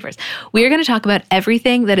with papers, we are going to talk about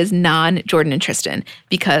everything that is non-Jordan and Tristan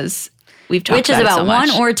because we've talked about it so much. Which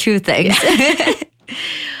is about one or two things. Yeah.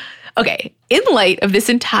 Okay, in light of this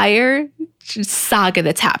entire saga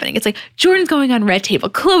that's happening, it's like Jordan's going on Red Table,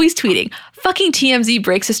 Khloe's tweeting, fucking TMZ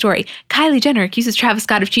breaks a story, Kylie Jenner accuses Travis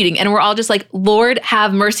Scott of cheating, and we're all just like, Lord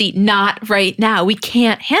have mercy, not right now. We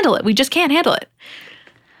can't handle it. We just can't handle it.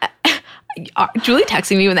 Julie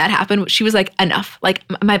texting me when that happened, she was like, enough. Like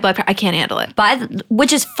my blood pressure, I can't handle it.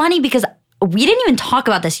 Which is funny because we didn't even talk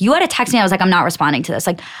about this. You had to text me. I was like, I'm not responding to this.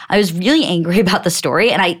 Like, I was really angry about the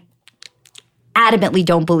story, and I adamantly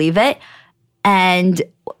don't believe it. And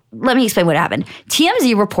let me explain what happened.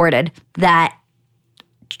 TMZ reported that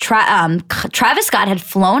Travis Scott had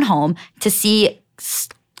flown home to see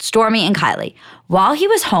Stormi and Kylie. While he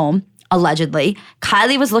was home, allegedly,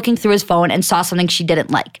 Kylie was looking through his phone and saw something she didn't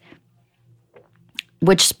like,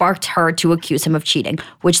 which sparked her to accuse him of cheating,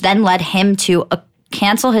 which then led him to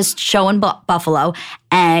cancel his show in Buffalo,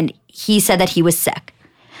 and he said that he was sick.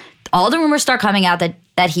 All the rumors start coming out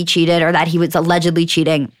that he cheated or that he was allegedly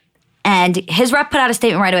cheating. And his rep put out a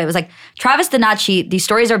statement right away. It was like, Travis did not cheat. These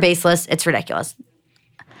stories are baseless. It's ridiculous.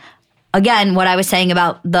 Again, what I was saying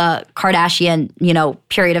about the Kardashian,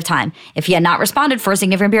 period of time. If he had not responded for a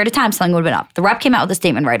significant period of time, something would have been up. The rep came out with a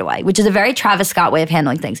statement right away, which is a very Travis Scott way of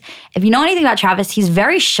handling things. If you know anything about Travis, he's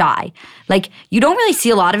very shy. Like, you don't really see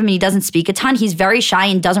a lot of him, and he doesn't speak a ton. He's very shy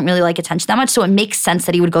and doesn't really like attention that much, so it makes sense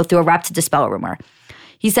that he would go through a rep to dispel a rumor.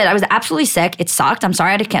 He said, I was absolutely sick. It sucked. I'm sorry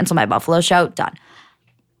I had to cancel my Buffalo show. Done.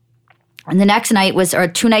 And the next night or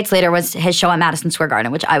 2 nights later, was his show at Madison Square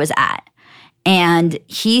Garden, which I was at. And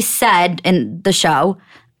he said in the show,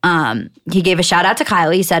 he gave a shout out to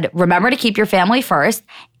Kylie. He said, remember to keep your family first,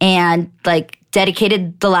 and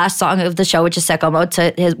dedicated the last song of the show, which is Sicko Mode,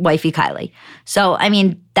 to his wifey Kylie. So, I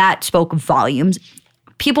mean, that spoke volumes.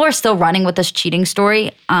 People are still running with this cheating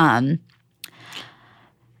story. I'm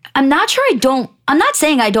not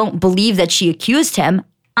saying I don't believe that she accused him.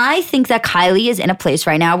 I think that Kylie is in a place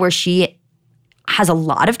right now where she has a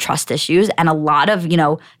lot of trust issues and a lot of,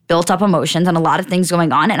 built up emotions and a lot of things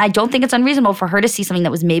going on. And I don't think it's unreasonable for her to see something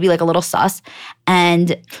that was maybe a little sus.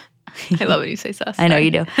 And I love when you say sus. I know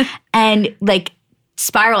you do. And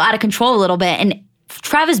spiral out of control a little bit. And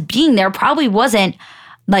Travis being there probably wasn't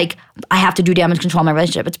I have to do damage control in my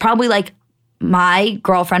relationship. It's probably my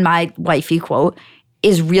girlfriend, my wifey, quote,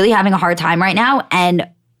 is really having a hard time right now. And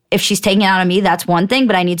if she's taking it out on me, that's one thing,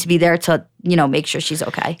 but I need to be there to, make sure she's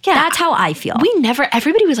okay. Yeah. That's how I feel.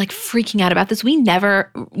 Everybody was freaking out about this.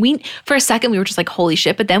 For a second, we were just holy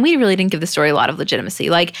shit, but then we really didn't give the story a lot of legitimacy.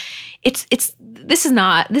 This is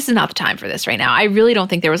not the time for this right now. I really don't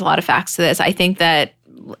think there was a lot of facts to this. I think that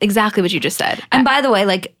exactly what you just said. And by the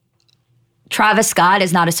way, Travis Scott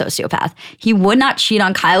is not a sociopath. He would not cheat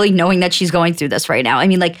on Kylie knowing that she's going through this right now. I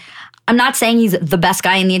mean, I'm not saying he's the best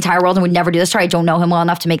guy in the entire world and would never do this to her. I don't know him well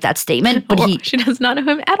enough to make that statement. But she does not know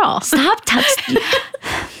him at all. Stop texting.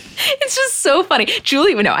 It's just so funny.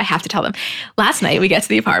 Julie, no, I have to tell them. Last night we get to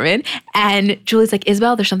the apartment and Julie's like,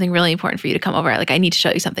 Isabel, there's something really important for you to come over. I need to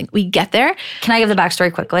show you something. We get there. Can I give the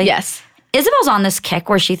backstory quickly? Yes. Isabel's on this kick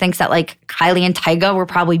where she thinks that Kylie and Tyga were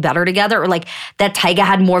probably better together, or that Tyga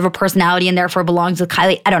had more of a personality and therefore belongs with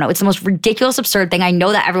Kylie. I don't know. It's the most ridiculous, absurd thing. I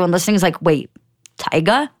know that everyone listening is wait,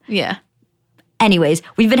 Tyga? Yeah. Anyways,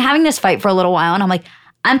 we've been having this fight for a little while, and I'm like,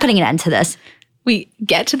 I'm putting an end to this. We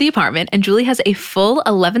get to the apartment, and Julie has a full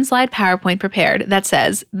 11-slide PowerPoint prepared that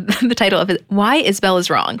says, the title of it, Why Isabel is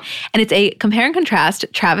Wrong. And it's a compare and contrast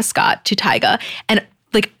Travis Scott to Tyga, and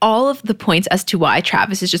all of the points as to why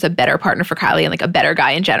Travis is just a better partner for Kylie and a better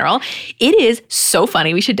guy in general. It is so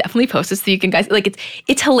funny. We should definitely post this so you can guys,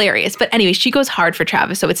 it's hilarious. But anyway, she goes hard for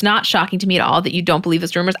Travis. So it's not shocking to me at all that you don't believe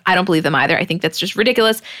his rumors. I don't believe them either. I think that's just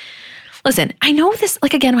ridiculous. Listen, I know this,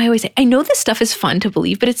 again, I always say, I know this stuff is fun to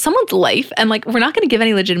believe, but it's someone's life. And we're not going to give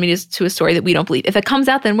any legitimacy to a story that we don't believe. If it comes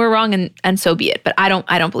out, then we're wrong and so be it. But I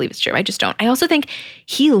don't believe it's true. I just don't. I also think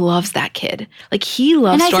he loves that kid. He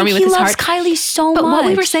loves Stormi with his heart. And I think he loves Kylie so much. But what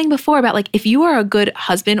we were saying before about if you are a good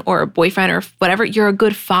husband or a boyfriend or whatever, you're a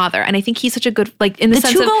good father. And I think he's such a good, in the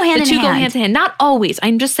sense of the two go hand in hand. Not always.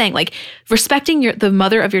 I'm just saying respecting the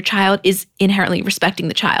mother of your child is inherently respecting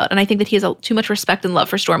the child. And I think that he has too much respect and love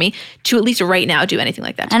for Stormi to at least right now do anything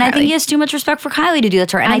like that to And Kylie. I think he has too much respect for Kylie to do that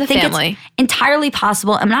to her. And I think it's entirely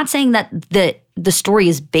possible. I'm not saying that the story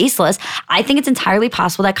is baseless. I think it's entirely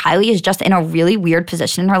possible that Kylie is just in a really weird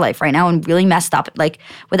position in her life right now and really messed up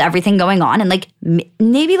with everything going on, and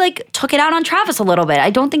maybe took it out on Travis a little bit. I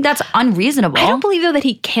don't think that's unreasonable. I don't believe though that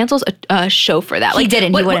he cancels a show for that. He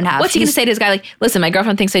didn't. He wouldn't have. What's he going to say to his guy? Listen, my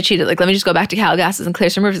girlfriend thinks I cheated. Let me just go back to Calabasas and clear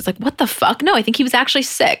some rivers. It's what the fuck? No, I think he was actually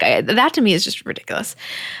sick. That to me is just ridiculous.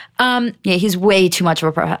 Yeah, he's way too much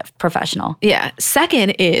of a professional. Yeah.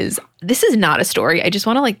 Second is, this is not a story. I just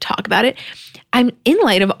want to talk about it. I'm in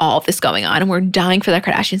light of all of this going on, and we're dying for the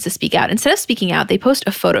Kardashians to speak out. Instead of speaking out, they post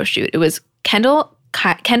a photo shoot. It was Kendall,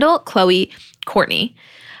 Khloe, Kourtney,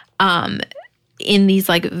 in these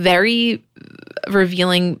very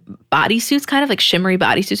revealing bodysuits, kind of shimmery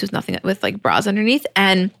bodysuits with nothing, with bras underneath.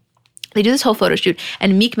 And they do this whole photo shoot,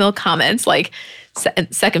 and Meek Mill comments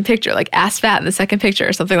second picture, like ass fat in the second picture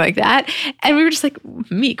or something like that. And we were just like,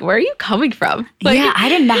 Meek, where are you coming from? Like, yeah, I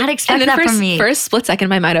did not expect that from Meek. For a split second in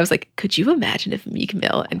my mind, I was like, could you imagine if Meek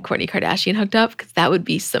Mill and Kourtney Kardashian hooked up? Because that would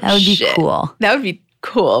be some shit. That would be cool. That would be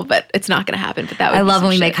cool, but it's not going to happen. But that would I love when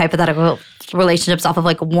we shit. make hypothetical relationships off of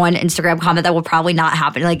like one Instagram comment that will probably not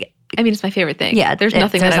happen. Like, I mean, it's my favorite thing. Yeah, there's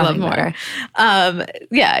nothing that I love more.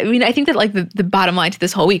 Yeah, I mean, I think that like the bottom line to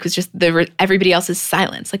this whole week was just everybody else's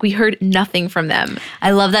silence. Like we heard nothing from them.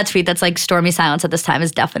 I love that tweet that's like stormy silence at this time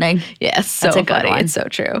is deafening. Yes, so That's a good funny. one. It's so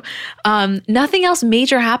true. Nothing else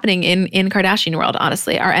major happening in Kardashian world,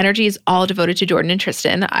 honestly. Our energy is all devoted to Jordan and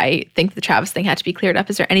Tristan. I think the Travis thing had to be cleared up.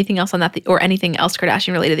 Is there anything else on that or anything else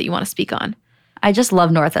Kardashian related that you want to speak on? I just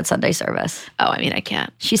love North at Sunday service. Oh, I mean, I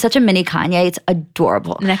can't. She's such a mini Kanye. It's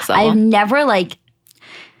adorable. Next level. I've never like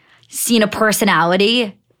seen a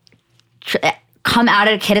personality come out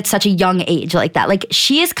at a kid at such a young age like that. Like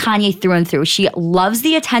she is Kanye through and through. She loves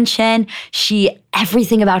the attention.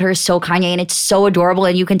 Everything about her is so Kanye and it's so adorable.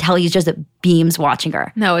 And you can tell he's just beams watching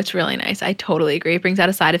her. No, it's really nice. I totally agree. It brings out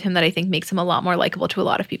a side of him that I think makes him a lot more likable to a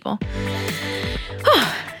lot of people.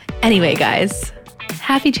 Anyway, guys,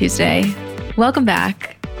 happy Tuesday. Welcome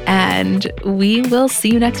back. And we will see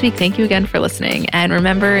you next week. Thank you again for listening. And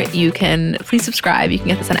remember, you can please subscribe. You can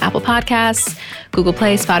get this on Apple Podcasts, Google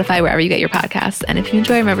Play, Spotify, wherever you get your podcasts. And if you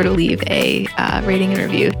enjoy, remember to leave a rating and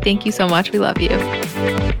review. Thank you so much. We love you.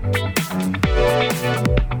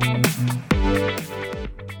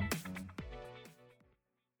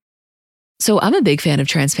 So I'm a big fan of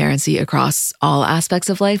transparency across all aspects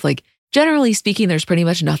of life. Like generally speaking, there's pretty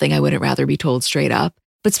much nothing I wouldn't rather be told straight up.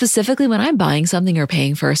 But specifically when I'm buying something or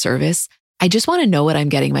paying for a service, I just want to know what I'm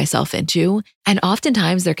getting myself into. And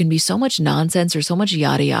oftentimes there can be so much nonsense or so much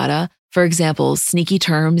yada yada. For example, sneaky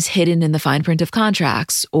terms hidden in the fine print of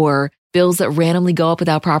contracts, or bills that randomly go up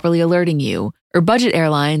without properly alerting you, or budget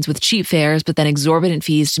airlines with cheap fares but then exorbitant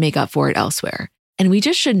fees to make up for it elsewhere. And we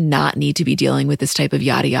just should not need to be dealing with this type of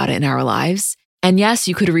yada yada in our lives. And yes,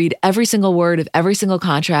 you could read every single word of every single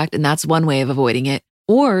contract, and that's one way of avoiding it.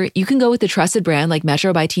 Or you can go with a trusted brand like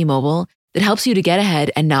Metro by T-Mobile that helps you to get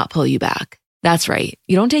ahead and not pull you back. That's right.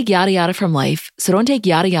 You don't take yada yada from life, so don't take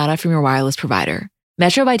yada yada from your wireless provider.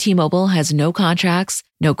 Metro by T-Mobile has no contracts,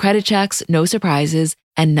 no credit checks, no surprises,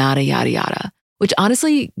 and nada yada yada, which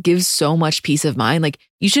honestly gives so much peace of mind. Like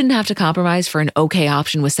you shouldn't have to compromise for an okay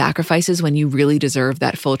option with sacrifices when you really deserve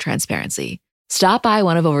that full transparency. Stop by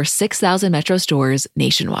one of over 6,000 Metro stores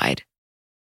nationwide.